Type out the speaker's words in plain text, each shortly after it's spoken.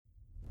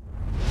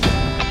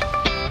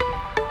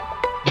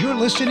You're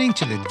listening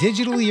to the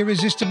Digitally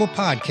Irresistible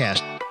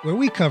podcast, where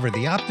we cover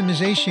the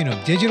optimization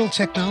of digital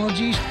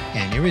technologies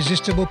and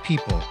irresistible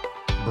people.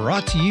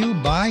 Brought to you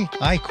by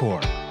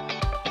iQor.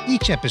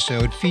 Each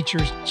episode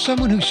features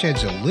someone who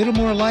sheds a little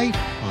more light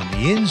on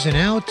the ins and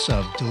outs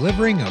of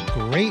delivering a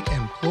great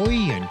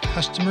employee and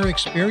customer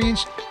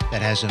experience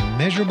that has a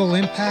measurable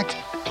impact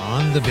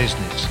on the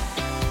business.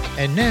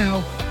 And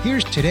now,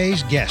 here's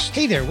today's guest.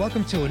 Hey there,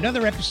 welcome to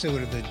another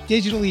episode of the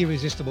Digitally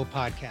Irresistible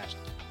podcast.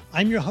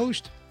 I'm your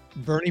host,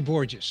 Bernie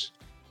Borges.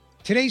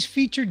 Today's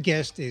featured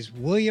guest is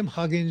William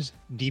Huggins,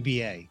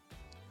 DBA.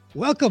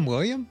 Welcome,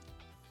 William.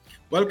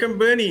 Welcome,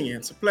 Bernie.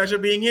 It's a pleasure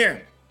being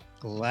here.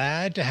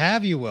 Glad to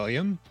have you,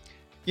 William.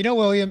 You know,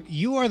 William,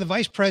 you are the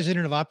Vice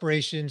President of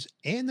Operations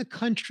and the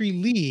country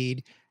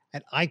lead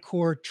at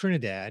iQor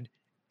Trinidad,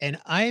 and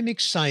I am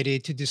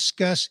excited to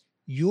discuss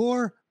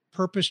your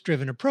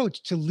purpose-driven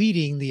approach to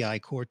leading the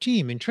iQor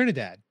team in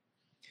Trinidad.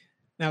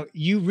 Now,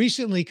 you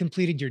recently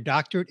completed your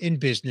doctorate in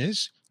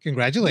business.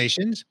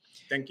 Congratulations.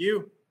 Thank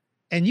you.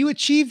 And you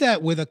achieved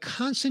that with a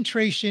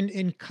concentration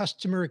in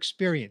customer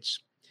experience.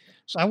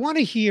 So I want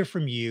to hear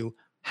from you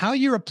how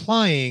you're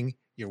applying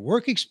your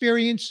work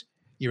experience,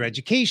 your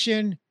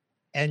education,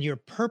 and your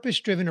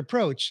purpose-driven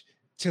approach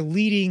to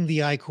leading the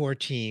iQor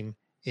team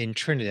in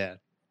Trinidad.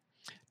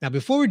 Now,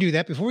 before we do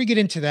that, before we get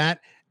into that,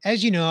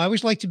 as you know, I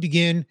always like to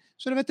begin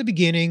sort of at the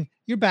beginning,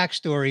 your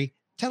backstory.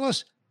 Tell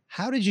us,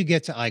 how did you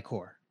get to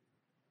iQor?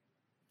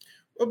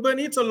 Well,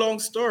 Bernie, it's a long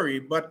story,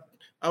 but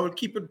I will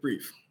keep it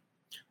brief.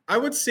 I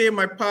would say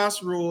my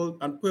past role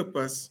and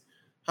purpose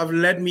have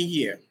led me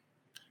here.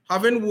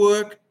 Having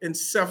worked in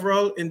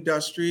several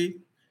industries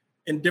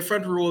in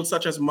different roles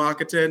such as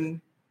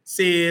marketing,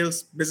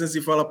 sales, business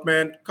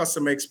development,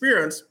 customer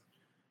experience,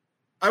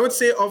 I would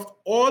say of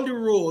all the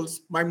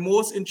roles, my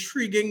most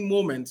intriguing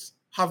moments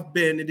have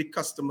been in the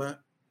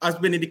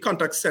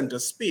contact center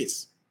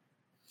space.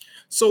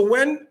 So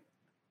when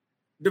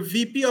the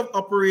VP of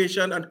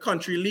Operation and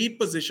Country Lead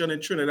position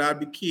in Trinidad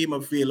became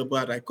available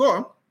at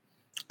iQor,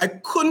 I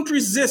couldn't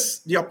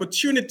resist the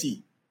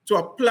opportunity to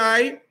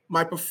apply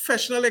my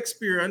professional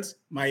experience,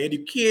 my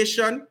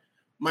education,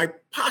 my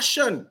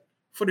passion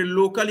for the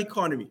local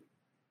economy.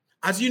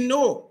 As you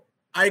know,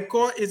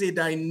 iQor is a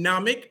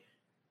dynamic,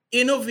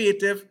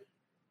 innovative,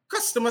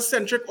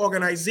 customer-centric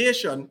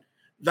organization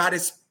that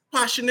is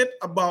passionate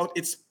about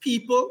its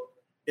people,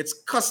 its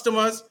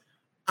customers,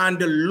 and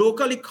the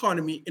local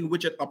economy in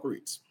which it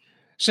operates.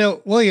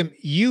 So, William,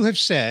 you have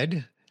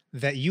said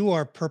that you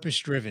are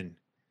purpose-driven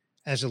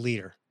as a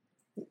leader.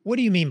 What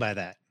do you mean by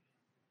that?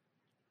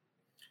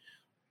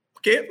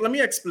 Okay, let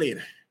me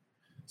explain.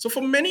 So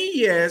for many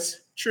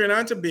years, Trinidad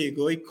and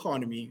Tobago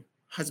economy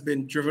has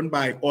been driven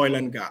by oil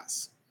and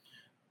gas,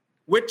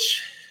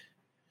 which,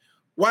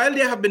 while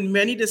there have been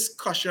many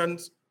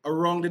discussions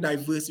around the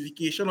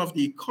diversification of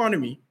the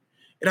economy,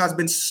 it has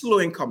been slow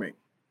in coming.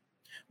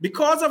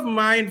 Because of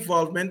my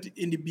involvement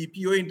in the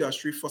BPO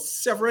industry for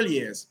several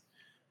years,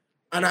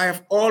 and I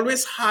have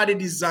always had a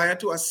desire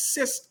to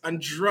assist and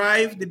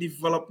drive the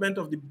development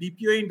of the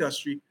BPO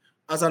industry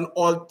as an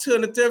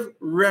alternative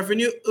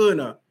revenue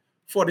earner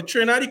for the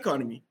Trinidad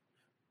economy,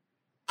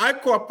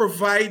 iQor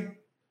provide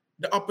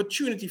the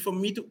opportunity for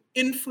me to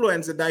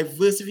influence the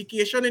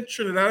diversification in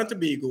Trinidad and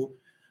Tobago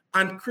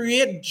and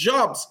create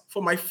jobs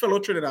for my fellow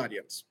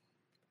Trinidadians.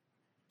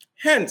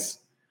 Hence,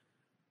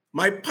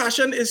 my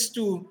passion is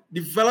to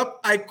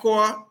develop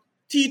iQor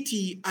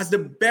TT as the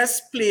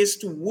best place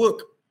to work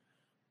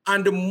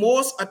and the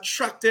most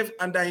attractive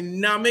and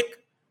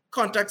dynamic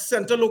contact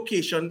center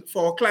location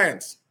for our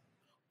clients.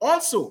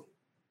 Also,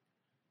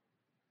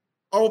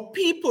 our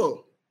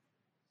people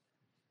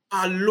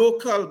are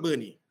local,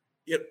 Bernie.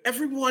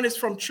 Everyone is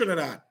from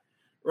Trinidad,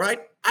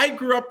 right? I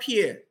grew up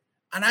here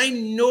and I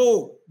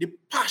know the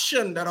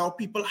passion that our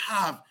people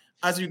have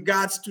as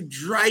regards to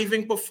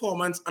driving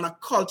performance and a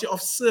culture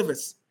of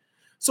service.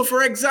 So,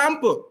 for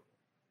example,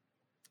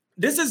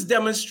 this is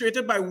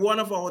demonstrated by one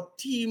of our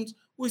teams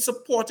who is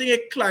supporting a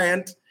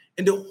client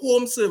in the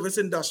home service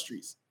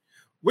industries,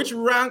 which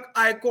rank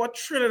iQor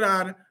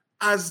Trinidad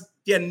as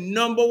their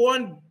number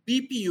one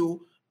BPO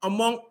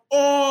among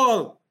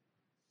all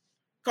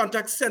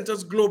contact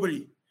centers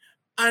globally.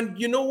 And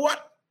you know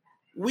what?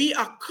 We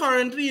are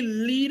currently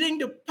leading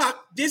the pack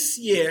this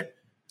year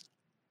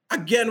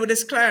again with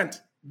this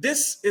client.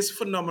 This is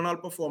phenomenal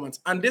performance.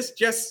 And this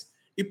just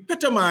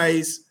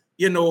epitomizes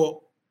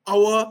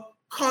our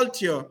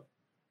culture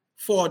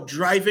for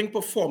driving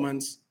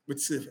performance with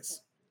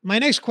service. My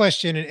next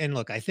question, and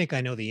look, I think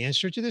I know the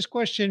answer to this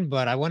question,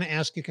 but I want to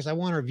ask you because I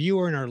want our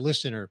viewer and our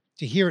listener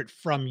to hear it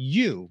from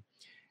you.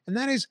 And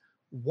that is,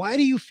 why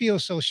do you feel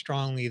so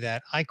strongly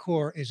that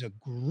iQor is a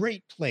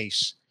great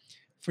place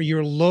for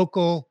your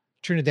local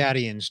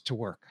Trinidadians to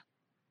work?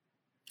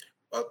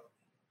 Well,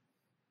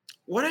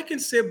 what I can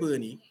say,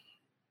 Bernie,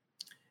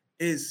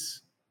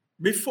 is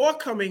before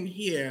coming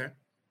here,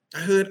 I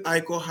heard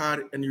iQor had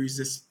an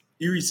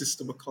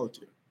irresistible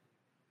culture,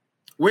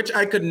 which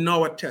I could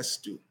now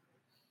attest to.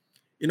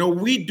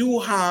 We do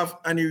have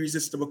an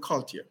irresistible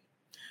culture.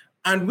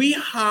 And we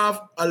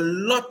have a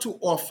lot to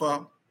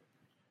offer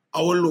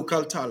our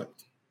local talent.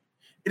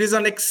 It is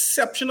an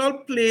exceptional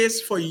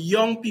place for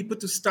young people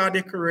to start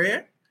their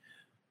career.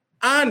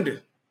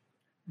 And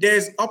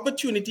there's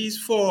opportunities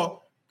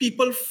for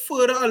people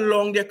further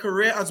along their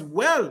career as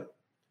well,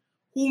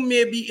 who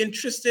may be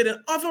interested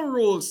in other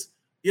roles,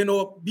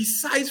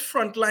 besides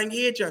frontline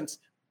agents,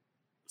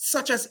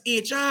 such as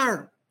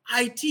HR,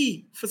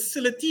 IT,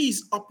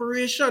 facilities,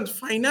 operations,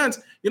 finance.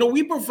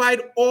 We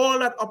provide all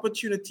that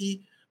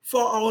opportunity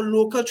for our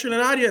local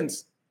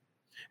Trinidadians.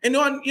 And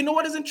you know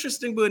what is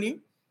interesting, Bernie?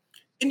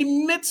 In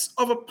the midst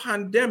of a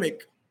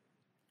pandemic,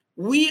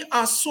 we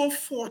are so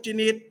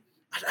fortunate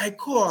at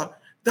ICOR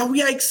that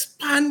we are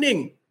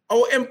expanding.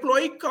 Our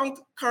employee count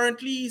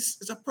currently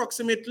is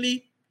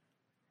approximately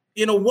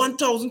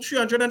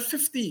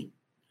 1,350.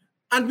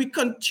 And we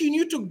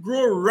continue to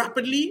grow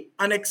rapidly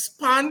and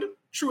expand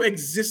through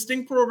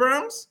existing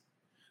programs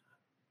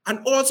and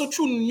also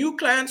through new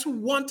clients who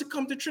want to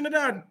come to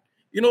Trinidad.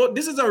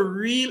 This is a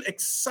real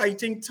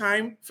exciting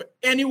time for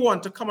anyone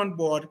to come on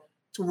board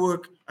to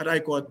work at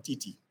ICOR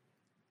TT.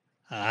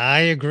 I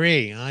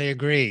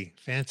agree.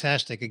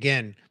 Fantastic.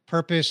 Again,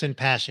 purpose and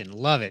passion.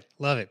 Love it.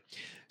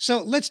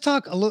 So let's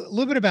talk a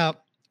little bit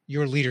about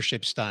your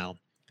leadership style.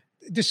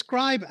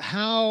 Describe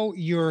how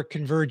you're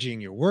converging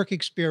your work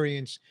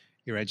experience,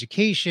 your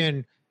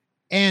education,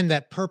 and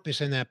that purpose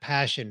and that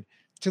passion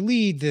to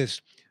lead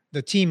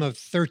the team of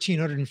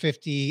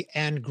 1,350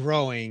 and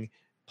growing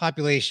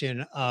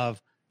population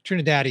of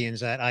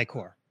Trinidadians at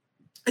ICOR.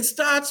 It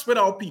starts with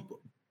our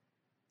people,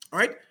 all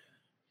right?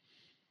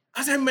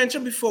 As I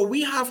mentioned before,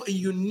 we have a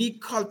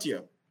unique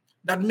culture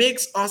that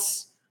makes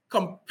us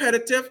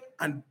competitive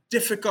and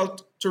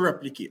difficult to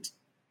replicate.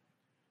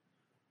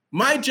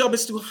 My job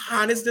is to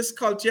harness this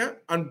culture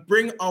and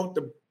bring out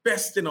the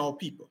best in our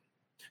people.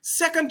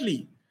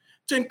 Secondly,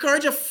 to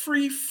encourage a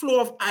free flow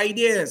of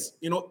ideas.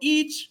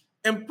 Each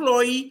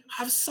employee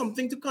has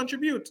something to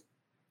contribute.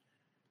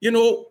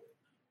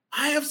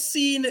 I have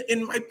seen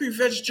in my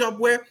previous job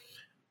where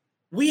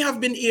we have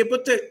been able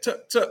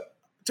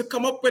to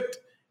come up with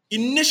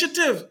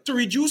initiative to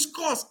reduce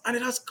costs, and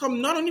it has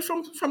come not only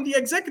from the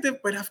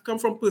executive, but it has come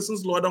from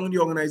persons lower down in the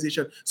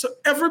organization. So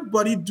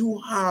everybody do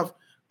have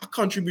a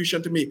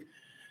contribution to make.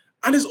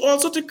 And it's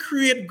also to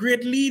create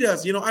great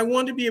leaders. I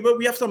want to be able,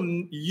 we have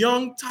some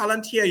young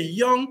talent here,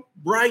 young,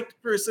 bright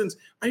persons,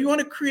 and you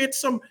want to create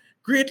some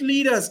great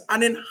leaders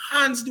and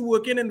enhance the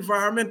working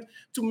environment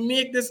to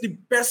make this the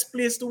best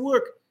place to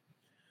work.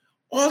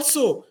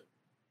 Also,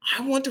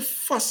 I want to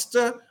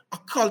foster a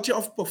culture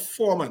of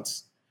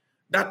performance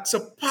that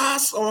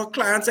surpass our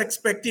clients'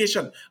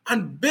 expectation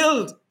and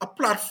build a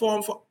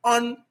platform for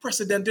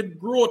unprecedented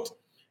growth.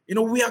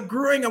 We are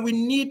growing and we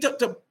need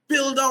to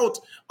build out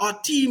our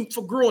team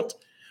for growth.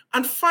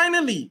 And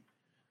finally,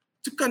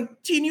 to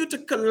continue to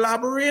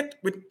collaborate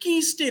with key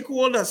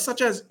stakeholders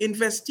such as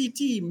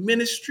InvestTT,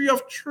 Ministry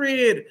of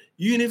Trade,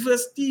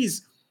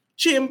 universities,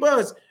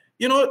 chambers,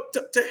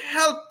 to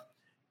help,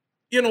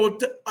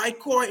 the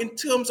ICOR in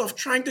terms of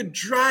trying to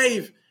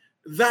drive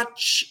that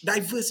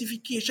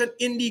diversification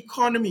in the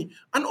economy.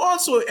 And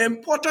also, an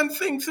important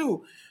thing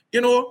too,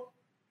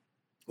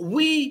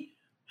 we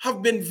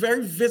have been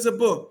very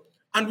visible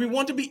and we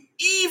want to be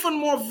even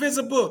more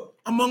visible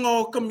among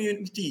our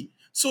community.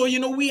 So,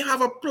 we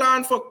have a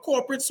plan for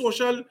corporate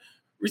social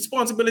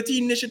responsibility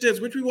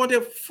initiatives, which we want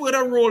to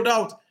further rolled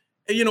out,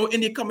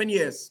 in the coming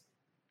years.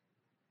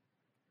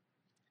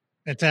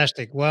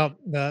 Fantastic. Well,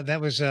 that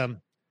was,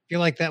 feel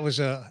like that was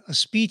a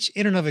speech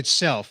in and of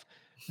itself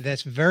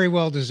that's very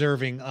well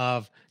deserving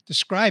of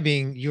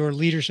describing your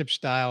leadership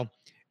style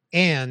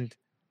and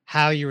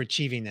how you're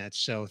achieving that.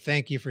 So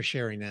thank you for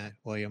sharing that,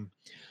 William.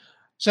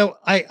 So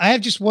I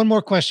have just one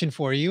more question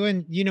for you,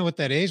 and you know what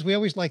that is. We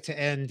always like to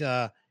end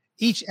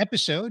each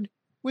episode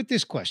with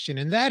this question,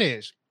 and that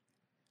is,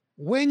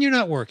 when you're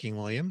not working,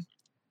 William,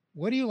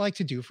 what do you like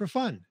to do for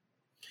fun?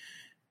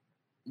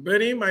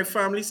 Benny, my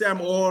family say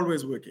I'm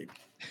always working.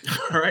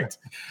 All right.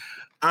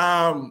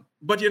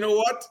 But you know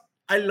what?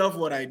 I love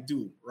what I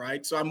do,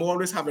 right? So I'm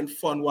always having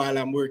fun while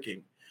I'm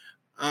working.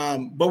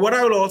 But what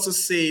I will also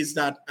say is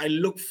that I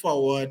look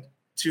forward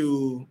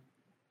to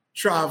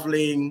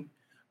traveling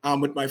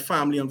with my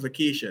family on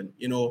vacation.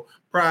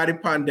 Prior to the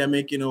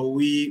pandemic,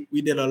 we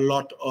did a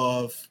lot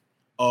of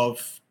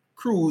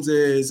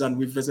cruises and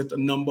we visit a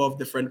number of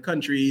different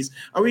countries.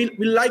 And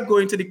we like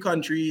going to the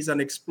countries and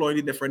exploring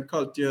the different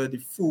culture, the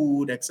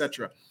food,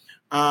 etc.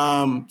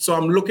 So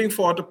I'm looking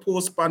forward to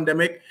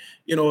post-pandemic,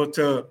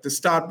 to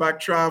start back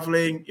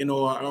traveling,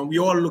 and we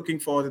all looking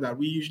forward to that.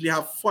 We usually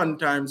have fun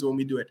times when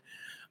we do it.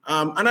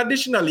 And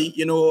additionally,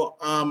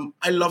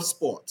 I love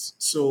sports.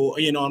 So,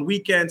 on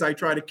weekends, I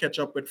try to catch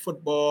up with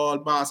football,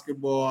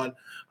 basketball,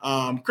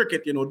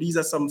 cricket. These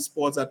are some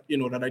sports that,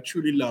 that I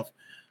truly love.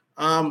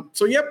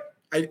 So, yep,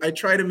 I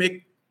try to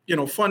make,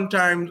 fun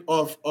time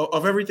of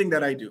everything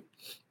that I do.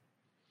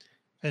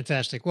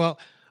 Fantastic. Well,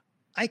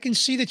 I can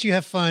see that you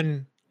have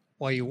fun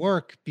while you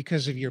work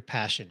because of your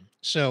passion.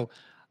 So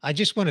I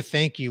just want to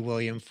thank you,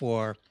 William,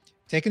 for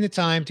taking the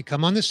time to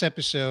come on this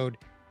episode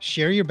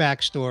share your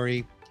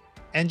backstory,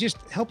 and just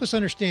help us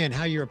understand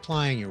how you're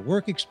applying your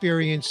work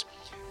experience,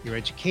 your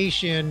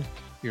education,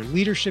 your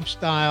leadership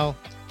style,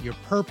 your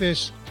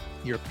purpose,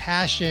 your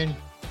passion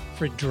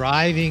for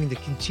driving the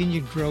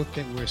continued growth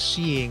that we're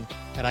seeing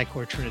at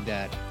I-Corps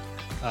Trinidad.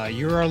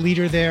 You're our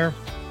leader there,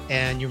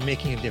 and you're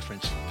making a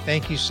difference.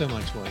 Thank you so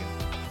much, William.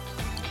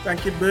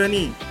 Thank you,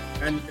 Bernie.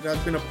 And it has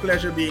been a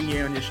pleasure being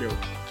here on your show.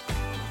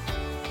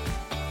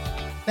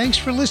 Thanks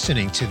for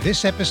listening to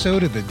this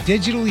episode of the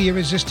Digitally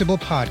Irresistible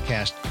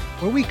podcast,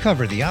 where we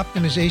cover the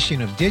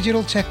optimization of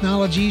digital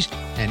technologies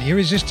and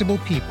irresistible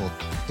people,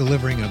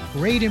 delivering a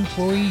great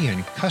employee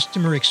and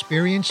customer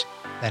experience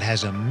that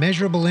has a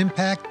measurable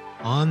impact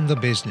on the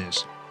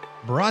business.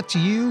 Brought to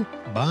you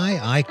by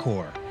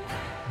I-Corps.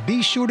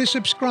 Be sure to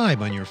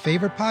subscribe on your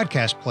favorite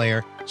podcast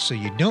player so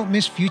you don't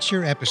miss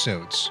future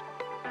episodes.